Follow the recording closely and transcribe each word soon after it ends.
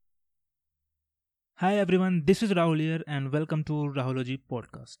Hi everyone, this is Rahul here and welcome to Rahulology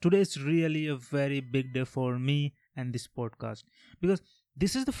podcast. Today is really a very big day for me and this podcast because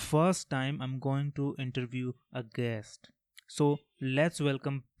this is the first time I'm going to interview a guest. So let's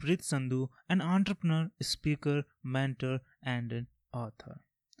welcome Preet Sandhu, an entrepreneur, speaker, mentor, and an author.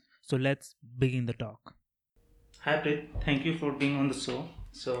 So let's begin the talk. Hi Preet, thank you for being on the show.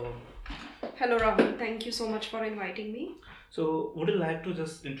 Hello, Rahul. Thank you so much for inviting me. Would you like to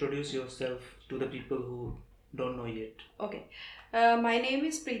just introduce yourself to the people who don't know yet? Okay. My name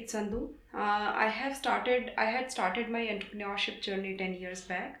is Preet Sandhu. I had started my entrepreneurship journey 10 years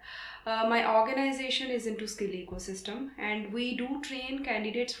back. My organization is into skill ecosystem, and we do train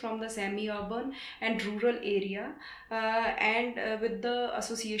candidates from the semi-urban and rural area, and with the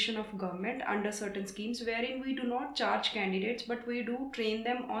association of government under certain schemes, wherein we do not charge candidates, but we do train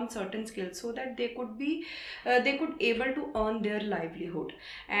them on certain skills so that they could able to earn their livelihood.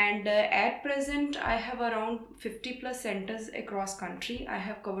 And at present I have around 50 plus centers across country. I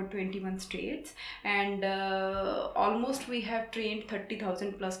have covered 21 states, and almost we have trained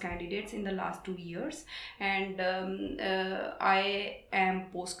 30,000 plus candidates in the last 2 years. And I am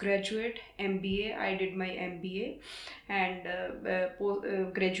postgraduate MBA. I did my MBA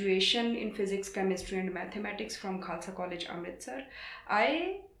and graduation in physics, chemistry and mathematics from Khalsa College, Amritsar.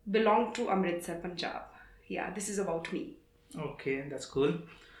 I belong to Amritsar, Punjab. Yeah, this is about me. Okay, that's cool.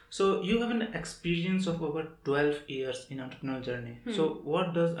 So you have an experience of over 12 years in entrepreneurial journey. So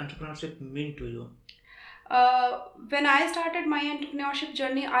what does entrepreneurship mean to you? When I started my entrepreneurship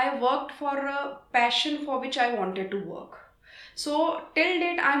journey, I worked for a passion for which I wanted to work. So till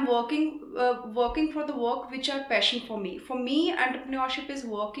date, I'm working for the work which are passion for me. For me, entrepreneurship is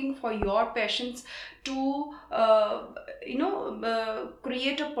working for your passions to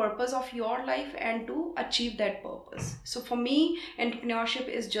create a purpose of your life and to achieve that purpose. So for me, entrepreneurship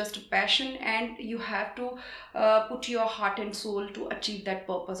is just a passion, and you have to put your heart and soul to achieve that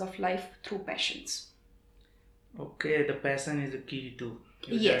purpose of life through passions. Okay, the passion is the key to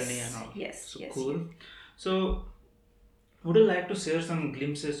your Yes, journey and all. yes, So yes, cool. yes. So would you like to share some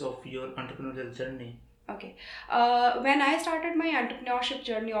glimpses of your entrepreneurial journey? Okay. When I started my entrepreneurship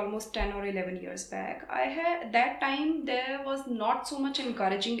journey almost 10 or 11 years back, I had that time there was not so much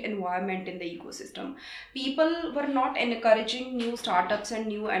encouraging environment in the ecosystem. People were not encouraging new startups and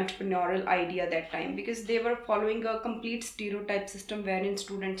new entrepreneurial idea that time, because they were following a complete stereotype system wherein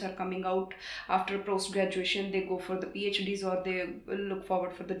students are coming out after post graduation, they go for the PhDs or they look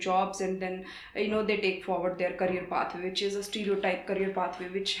forward for the jobs, and then they take forward their career pathway, which is a stereotype career pathway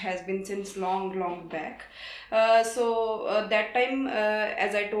which has been since long back. That time,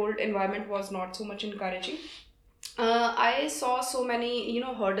 as I told, environment was not so much encouraging. I saw so many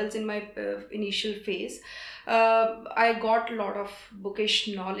hurdles in my initial phase. I got a lot of bookish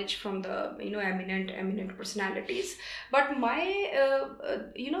knowledge from the eminent personalities, but my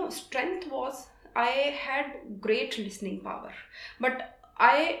strength was I had great listening power, but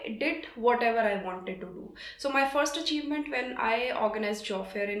I did whatever I wanted to do. So my first achievement when I organized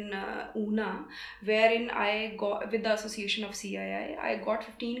job fair in Una, wherein I got with the association of CII, I got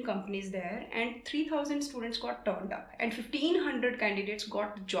 15 companies there, and 3,000 students got turned up, and 1,500 candidates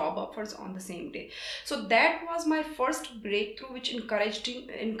got job offers on the same day. So that was my first breakthrough, which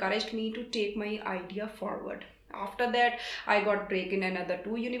encouraged me to take my idea forward. After that, I got break in another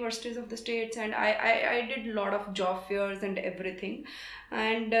two universities of the states, and I did a lot of job fairs and everything.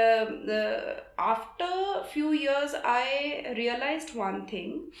 And after few years, I realized one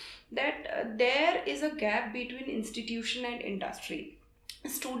thing, that there is a gap between institution and industry.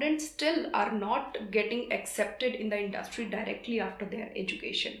 Students still are not getting accepted in the industry directly after their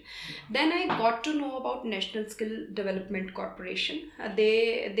education. Then I got to know about National Skill Development Corporation.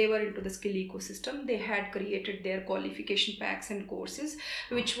 They were into the skill ecosystem. They had created their qualification packs and courses,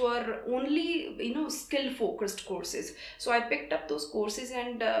 which were only skill focused courses. So I picked up those courses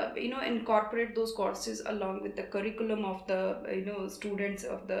and incorporate those courses along with the curriculum of the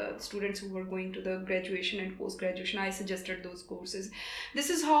students who were going to the graduation and post graduation. I suggested those courses. This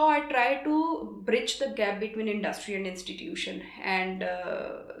is how I try to bridge the gap between industry and institution, and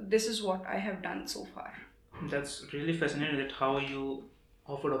this is what I have done so far. That's really fascinating that how you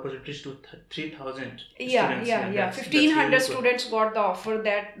offered opportunities to 3,000 Yeah, students. yeah. That's 1,500 really cool. students got the offer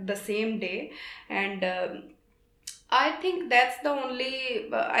that the same day, and I think that's the only.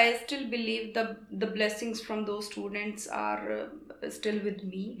 I still believe the blessings from those students are still with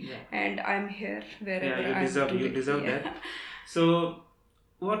me, Yeah. and I'm here wherever Yeah, you I'm deserve today. you deserve Yeah. that. So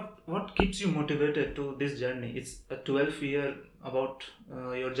what keeps you motivated to this journey? It's a 12 year about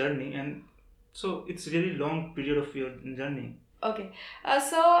your journey, and so it's really long period of your journey. Okay.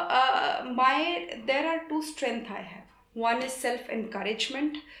 My there are two strengths I have. One is self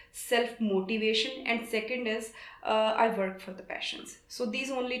encouragement, self motivation, and second is I work for the passions. So these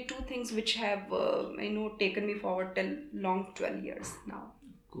only two things which have taken me forward till long 12 years now.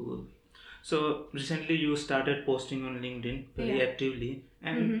 Cool. So recently you started posting on LinkedIn very Yeah. actively,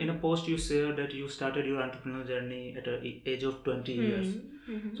 and Mm-hmm. in a post you shared that you started your entrepreneurial journey at the age of 20 years.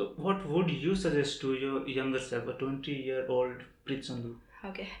 Mm-hmm. So what would you suggest to your younger self, a 20-year-old Preet Sandhu?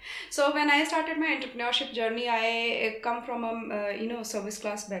 Okay, so when I started my entrepreneurship journey, I come from a service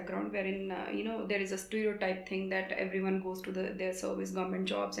class background wherein there is a stereotype thing that everyone goes to their service government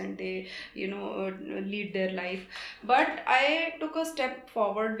jobs and they lead their life. But I took a step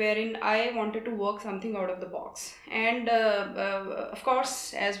forward wherein I wanted to work something out of the box, and of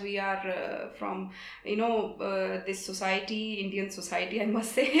course, as we are from this society, Indian society, I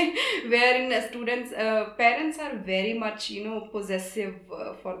must say, wherein students parents are very much possessive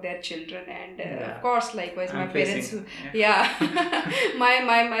for their children, and of Yeah, course likewise my I'm parents facing. Yeah. yeah.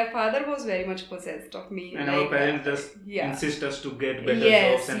 My father was very much possessed of me, And our like parents just yeah. insist us to get better jobs,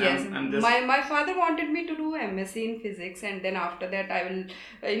 Yes, and yes. I'm just. My father wanted me to do MSc in physics, and then after that, I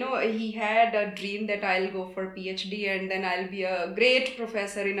will, he had a dream that I'll go for PhD, and then I'll be a great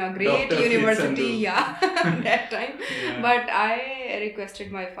professor in a great Dr. Preet university. Sandhu. Yeah, that time. Yeah. But I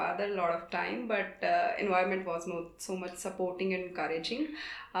requested my father a lot of time, but environment was not so much supporting and encouraging.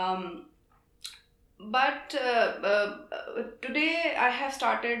 Um, but today I have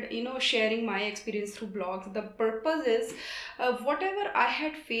started sharing my experience through blogs. The purpose is whatever I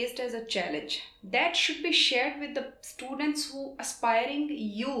had faced as a challenge, that should be shared with the students who aspiring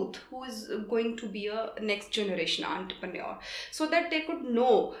youth who is going to be a next generation entrepreneur, so that they could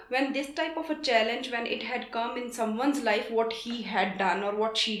know when this type of a challenge, when it had come in someone's life, what he had done or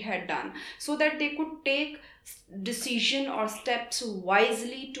what she had done, so that they could take decision or steps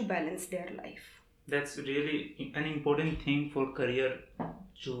wisely to balance their life. That's really an important thing for career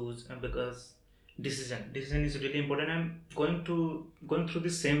choose, because decision is really important. I'm going through the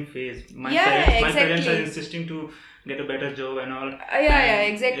same phase. My Yeah, parents yeah, my parents are exactly. insisting to get a better job and all. Yeah,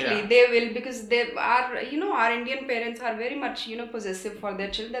 And exactly. yeah, They will, because they are, our Indian parents are very much, possessive for their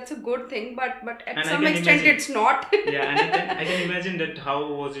children. That's a good thing, but at and I some can extent, imagine. it's not. Yeah, and I can imagine that how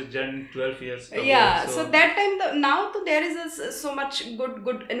was your journey 12 years ago. Yeah, so So that time now to there is so much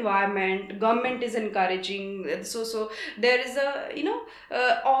good environment. Government is encouraging. So there is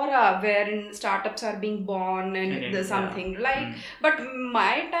a aura wherein startups are being born and and the yeah. something like. Hmm. But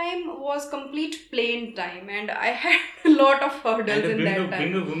my time was complete plain time, and I had a lot of And hurdles in being a that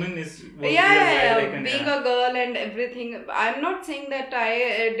being time. a woman is was Yeah, real yeah, like yeah. an Being a girl and everything. I'm not saying that I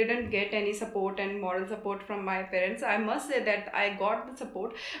didn't get any support and moral support from my parents. I must say that I got the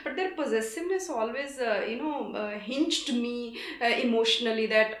support, but their possessiveness always, hinged me emotionally.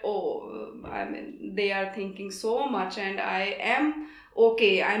 That I mean, they are thinking so much, and I am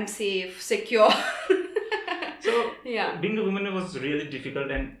okay. I'm safe, secure. So Yeah. being a woman was really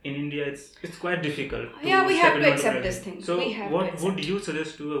difficult, and in India, it's quite difficult Yeah, to we step have to into accept this entrepreneurship. thing. So, We have to what would accept. you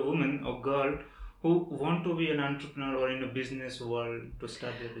suggest to a woman or girl who want to be an entrepreneur or in a business world to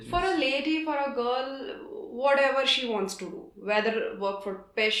start their For a business? lady, for a girl, whatever she wants to do, whether work for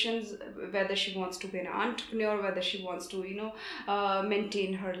passions, whether she wants to be an entrepreneur, whether she wants to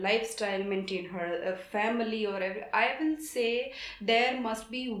maintain her lifestyle, maintain her family, or I will say there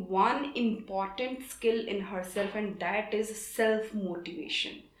must be one important skill in herself, and that is self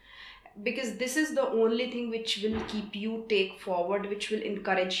motivation, because this is the only thing which will keep you take forward, which will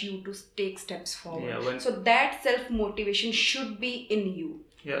encourage you to take steps forward. Yeah, when So that self motivation should be in you.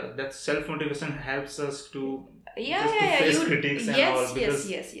 yeah, that self motivation helps us to Yeah, just to yeah, yeah. face You critics and all, yes, yes, because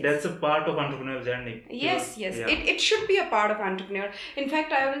yes, yes. that's a part of entrepreneurial journey. Yes, yes. Yeah, It should be a part of entrepreneur. In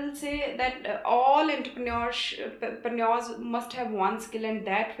fact, I will say that all entrepreneurs must have one skill, and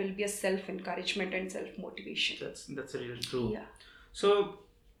that will be a self encouragement and self motivation. that's really true. Yeah. So,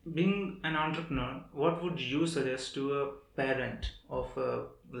 being an entrepreneur, what would you suggest to a parent of a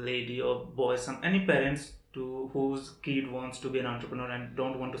lady or boy, some any parents to whose kid wants to be an entrepreneur and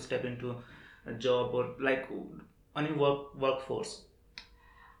don't want to step into a job or like any workforce?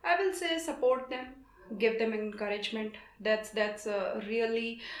 I will say support them, give them encouragement. That's a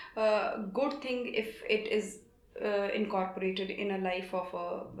really good thing if it is incorporated in a life of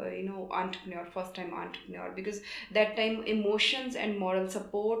a entrepreneur, first time entrepreneur, because that time emotions and moral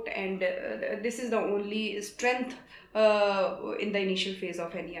support, and this is the only strength in the initial phase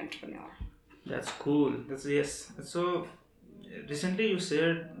of any entrepreneur. That's cool. That's yes. So recently you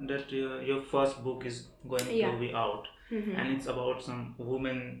said that your first book is going Yeah. to be out, Mm-hmm. and it's about some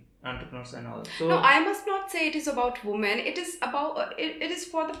women entrepreneurs and all. No, So, I must not say it is about women. It is about it is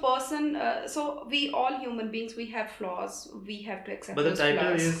for the person. So we all human beings, we have flaws. We have to accept but the those title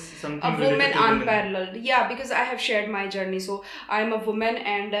flaws. is something A woman related to women. unparalleled. Yeah, because I have shared my journey. So I'm a woman,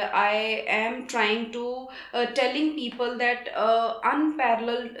 and I am trying to telling people that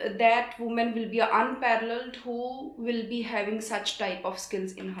unparalleled, that woman will be unparalleled who will be having such type of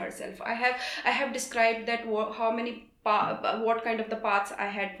skills in herself. I have described that how many what kind of the paths I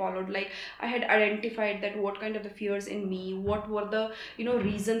had followed. Like I had identified that what kind of the fears in me, what were the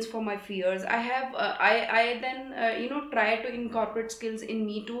reasons for my fears. I then try to incorporate skills in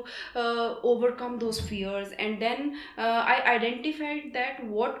me to overcome those fears, and then I identified that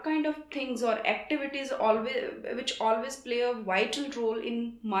what kind of things or activities always which always play a vital role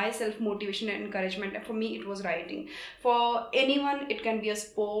in my self motivation and encouragement. And for me it was writing. For anyone it can be a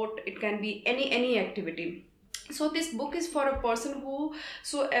sport, it can be any activity. So this book is for a person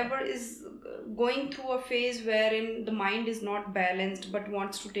whosoever is going through a phase wherein the mind is not balanced but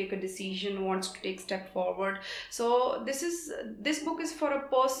wants to take a decision, wants to take step forward. So this book is for a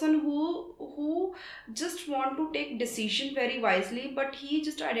person who just want to take decision very wisely, but he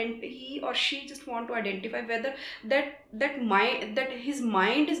or she just want to identify whether that his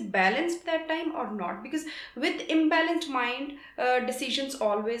mind is balanced that time or not. Because with imbalanced mind, decisions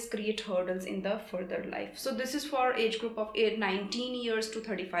always create hurdles in the further life. So this is for age group of 19 years to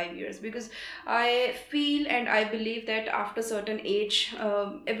 35 years, because I feel and I believe that after certain age,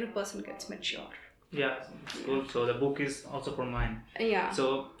 every person gets mature. Yeah, cool. So the book is also for mine. Yeah.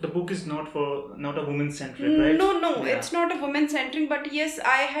 So the book is not a woman centric, right? No, Yeah. it's not a woman centric, but yes,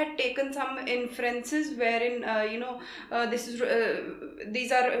 I had taken some inferences wherein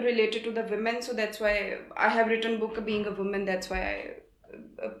these are related to the women, so that's why I have written book being a woman. That's why I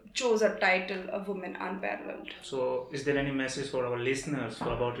chose a title, A Woman Unparalleled. So is there any message for our listeners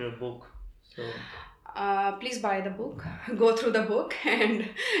about your book? So please buy the book, go through the book, and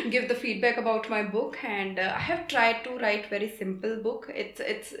give the feedback about my book. And I have tried to write very simple book.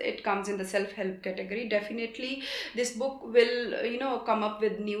 It comes in the self-help category. Definitely this book will come up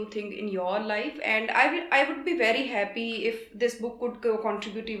with new thing in your life, and I would be very happy if this book could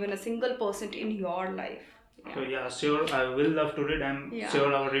contribute even a single percent in your life. So yeah, sure. I will love to read. I'm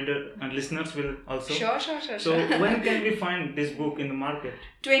sure our reader and listeners will also. Sure. So when can we find this book in the market?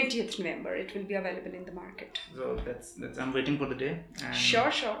 20th November. It will be available in the market. So that's I'm waiting for the day. And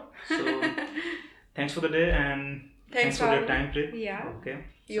Sure. So thanks for the day, and thanks for your time, Preet. Yeah. Okay.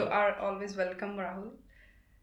 You are always welcome, Rahul.